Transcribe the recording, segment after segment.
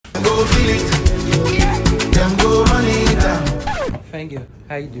go feel it. Them go run it down. Thank you.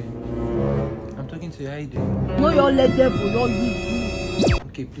 How you doing? I'm talking to you. How you doing? No, your leg there for your use.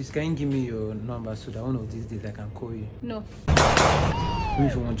 Okay, please can you give me your number so that one of these days I can call you? No.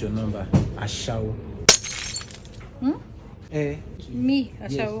 If you want your number, I shall. Eh? Me, I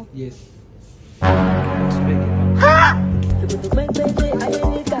shall. Yes.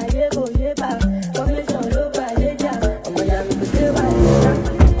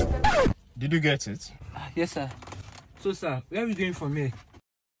 Did you get it? Yes, sir. So, sir, where are we going from here?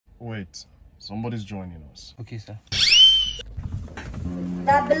 Wait, somebody's joining us. Okay, sir.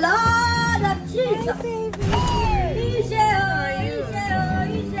 The blood of Jesus.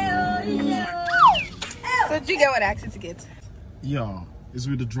 So did you get what I asked you to get? Yeah, it's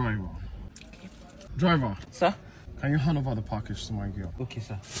with the driver. Okay. Driver, Sir? can you hand over the package to my girl? Okay,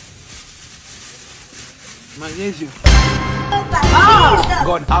 sir. Man, here's you.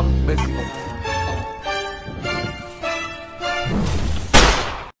 God have mercy.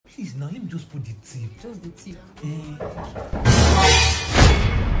 Please, now let me just put the tip. Just the tip.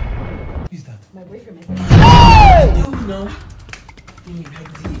 Who's that? My boyfriend. Tell me now.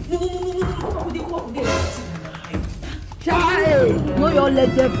 Child! No, your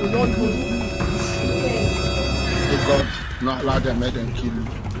leg there for your use. May God not allow them, make them kill you.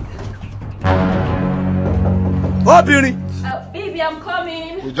 Oh, Beauty! Baby, I'm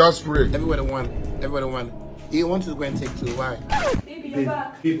coming. We just pray. Everybody won. You want to go and take two? Why? Baby, you're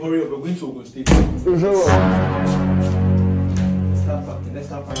back. Babe, hurry up. We're going to Ogun State. Let's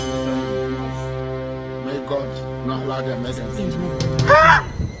start packing. May God not allow them, make them kill you.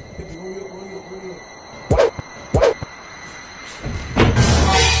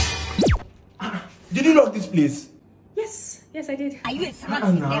 Did you lock this place? Yes, I did. Are you a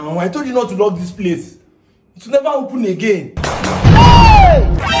smart No, I told you not to lock this place. It will never open again.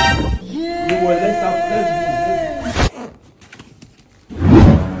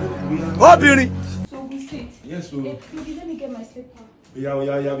 Oh, Beauty! So we sit. Yes, so. Baby, let me get my slipper.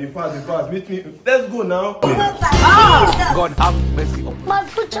 Yeah, be fast. Meet me. Let's go now. God have mercy. My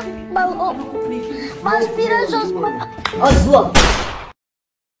future, my hope, my spiritual Oswald.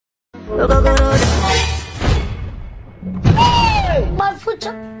 My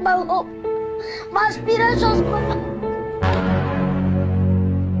future, my hope, my spiritual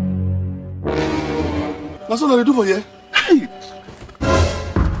That's all I do for you. Hey!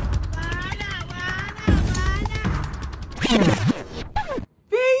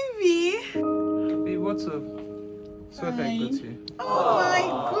 Babe, what's up? So what I got you. Oh my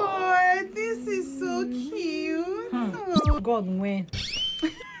god, this is so cute. Oh. God, when?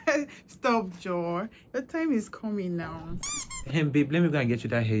 Stop, Joe. Your time is coming now. Hey, babe, let me go and get you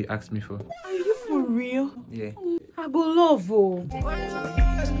that hair you asked me for. Are you for real? Yeah. I go love, oh.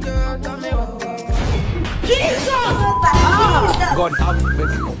 God have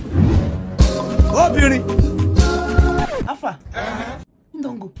mercy. Oh, Beauty! Alpha.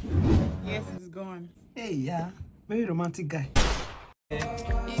 Don't go. Yes, it's gone. Hey, yeah. Very romantic guy.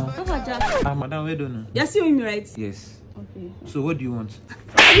 Madam, where don't know? You're seeing me, right? Yes. Okay. So what do you want?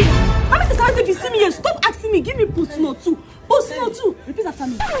 I'm not excited if you see me here. Stop asking me. Give me post note 2. Post note 2. Repeat after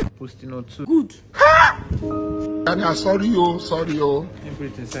me. Posting or two. Good. Daniel, sorry, yo. Put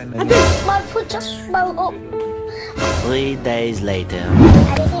it inside now. my future, my hope. 3 days later.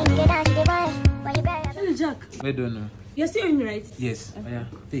 Hello, Jack. Where don't know? You're seeing me, right? Yes. Oh, yeah.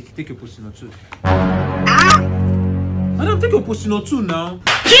 Take your posting or two. Madam, take your posting or two now.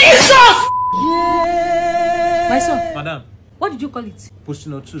 My son. Madam. What did you call it?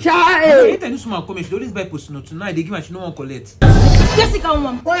 Posting or two. Anytime this woman come, she always buy posting or two. Now they give her, she no one collect. Jessica,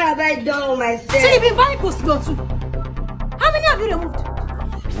 woman. What have I done with myself? So you've been buying post note 2. How many have you removed?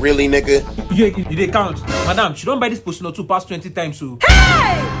 Really, nigga? You they count. Madam, she don't buy this posting or two past 20 times, so.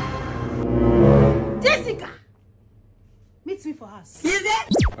 Hey! Jessica! Meet me for us.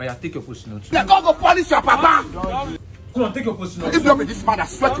 Oh yeah, take your posting or two. Let God go punish your papa. Come on, take your posting or If two. you don't be this man, I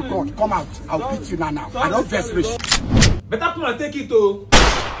swear to God, come out. I'll beat you now. I don't vex rich. Better come and take it, oh.